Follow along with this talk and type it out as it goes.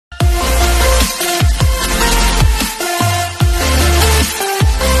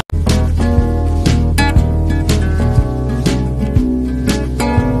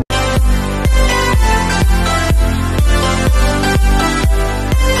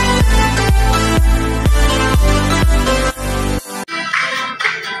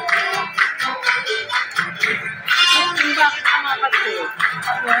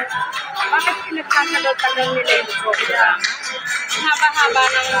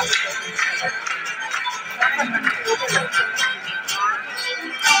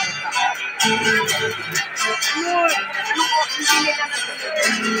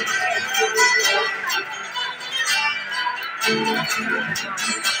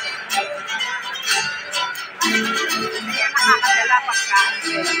nakakadala pagka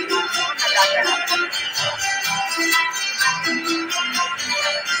nadadala.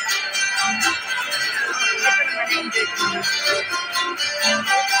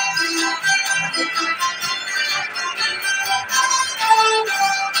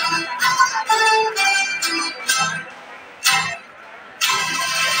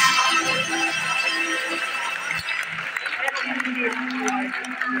 Ito naman enjoy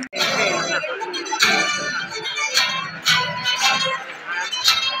ko.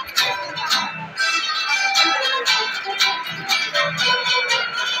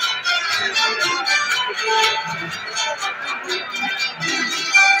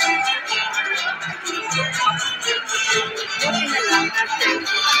 Buti na lang kasi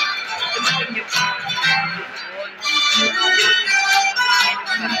dumating yung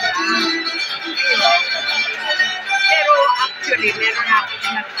pero actually meron na ako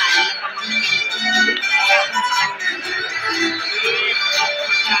sinagsahan na pamangkin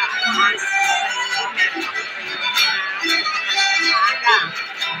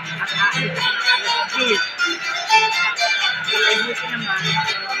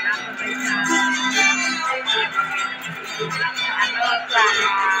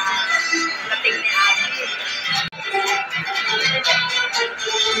dating ni Abi.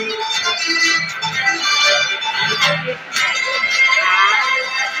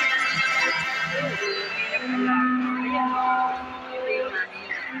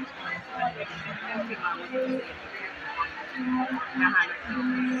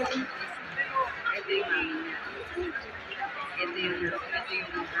 Ito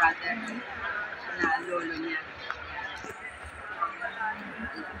yung brother na lolo niya.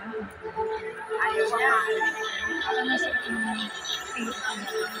 Ayaw niya.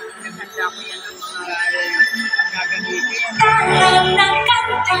 Naganda ko yan ang mga gagamitin. Tahan ng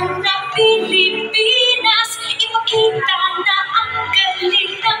kantang ng Pilipinas, ipakita na ang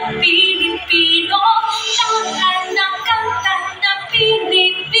galing ng Pilipino. Tahan ng kantang ng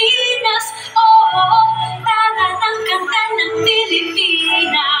Pilipinas, oh, tahan ng kanta ng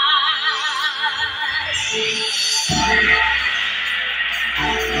Pilipinas.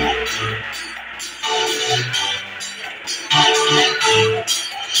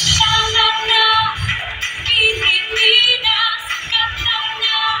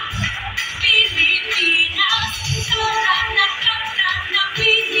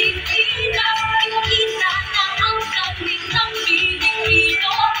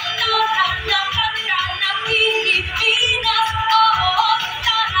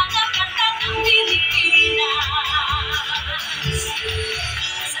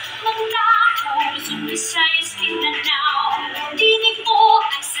 Besides Mindanao, dinig mo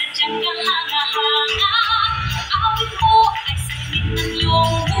ay sadyang kahanga-hanga. Awit mo ay saglit ng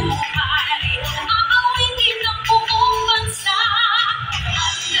iyong buhay, aawitin ng buong bansa.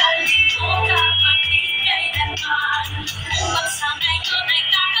 Ang galing mo kapatid kailanman, buong bansa ngayon ay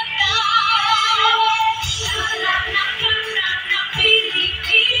kakanta. Tahan ng kanta ng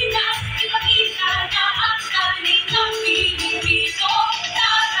Pilipinas, ipakita na ang galing ng Pilipino.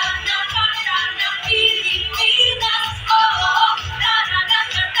 Tahan ng kanta ng Pilipinas, oh, tahan ng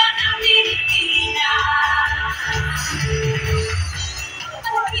kanta ng Pilipinas.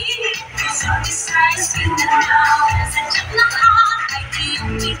 Sa Visayas, Mindanao, sadyang lahat ay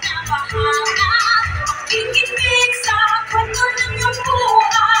iyong pinapahanga. Makikinig sa kwento ng iyong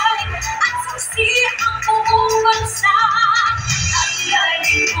buhay at saksi ang buong bansa. Ang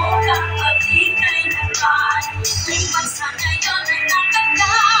galing mo kapatid kailanman, buong bansa ngayon ay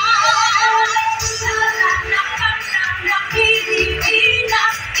nakaganda. Tahan ng kanta ng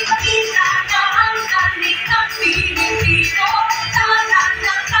Pilipinas, ipakita na ang galing ng Pilipino. Tahan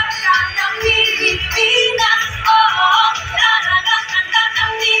ng kanta ng Pilipinas, oh, tahan ng kanta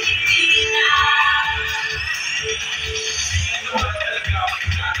ng Pilipinas.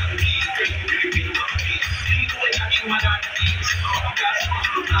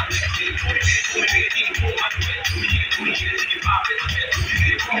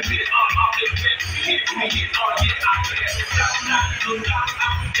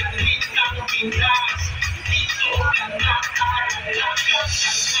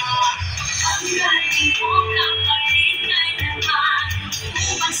 Ang galing mo kapatid kailanman,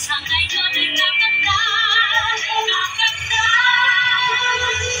 buong bansa ngayon ay kakanta. Kakanta.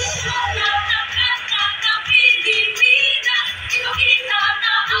 Tahan ng kanta ng Pilipinas, ipakita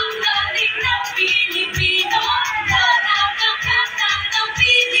na Pilipino, talagang kanta ng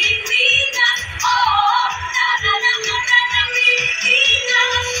Pilipinas. Oo, talagang kanta ng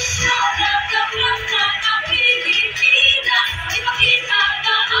Pilipinas. Talagang kanta ng Pilipinas. Ipakita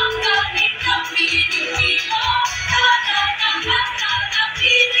na ang galing ng Pilipino. Talagang kanta ng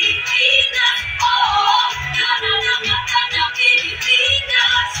Pilipinas. Oo, talagang kanta ng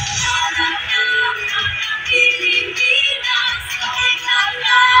Pilipinas. Talagang kanta ng Pilipinas.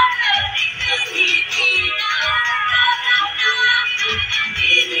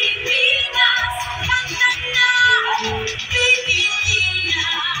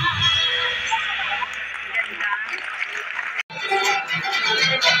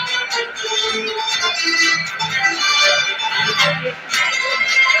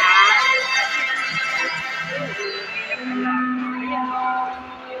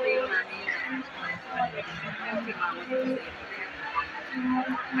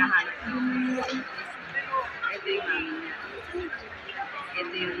 Nahanap ko. Ito yung mami niya.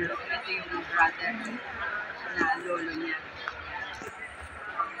 Ito yung brother na lolo niya.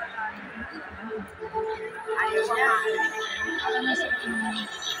 Ayaw niya.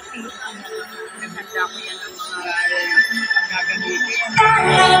 Naghanda ko yan ng mga gagamitin.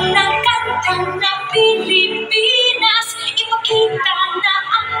 Tahan ng kanta ng Pilipinas, ipakita na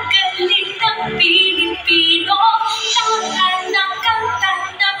ang galing ng Pilipino. Tahan ng kanta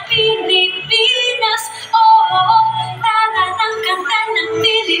ng Pilipinas, oo, tahan ng kanta ng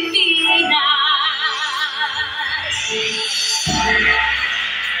Pilipinas.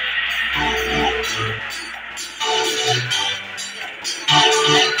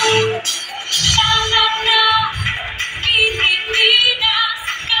 Tahan na Pilipinas,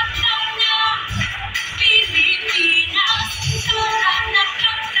 kanta na Pilipinas, tahan na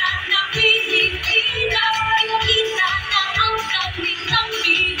kanta ng Pilipinas, ipakita na ang galing ng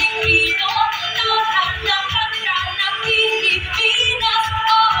Pilipino. Tahan na kanta ng Pilipinas,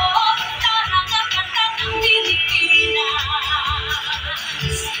 oo, tahan na kanta ng Pilipinas.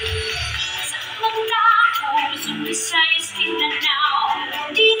 Sa mga tao, Luzon, Visayas, Mindanao,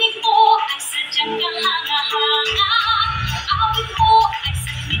 dinig mo ay sadyang kahanga-hanga. Awit mo ay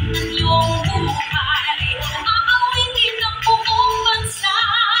salit ng iyong buhay. Aawitin ng buong bansa.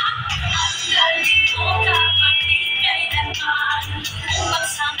 Ang galing mo kapatid kailanman. Ang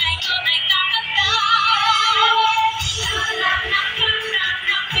bansa ngayon ay kakanta. Tahan ng kanta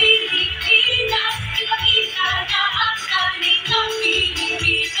ng Pilipinas, ipakita na ang galing ng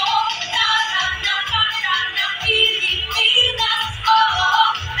Pilipino. Tahan ng kanta ng Pilipinas, oo,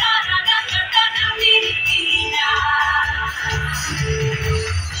 tahan ng kanta ng Pilipinas.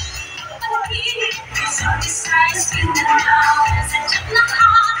 Luzon, Visayas, Mindanao, sadyang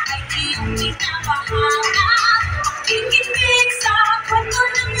lahat ay iyong pinapahanga. Makikinig sa kwento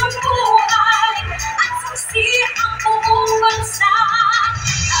ng iyong buhay at saksi ang buong bansa.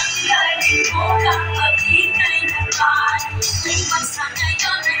 Ang galing mo kapatid kailanman, ang bansa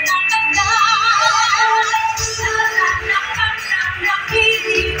ngayon ay kakanta. Tahan ng kanta ng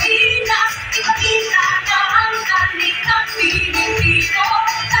Pilipinas, ipakita na ang galing ng Pilipino.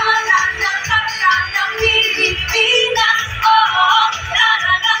 Tahan ng kanta ng Pilipinas, oo,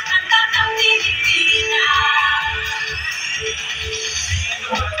 tahan ng kanta ng Pilipinas.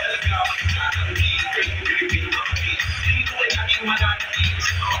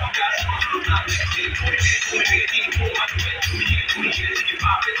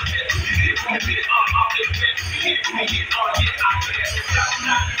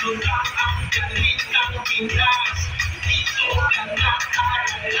 Ang galing ng Pilipinas.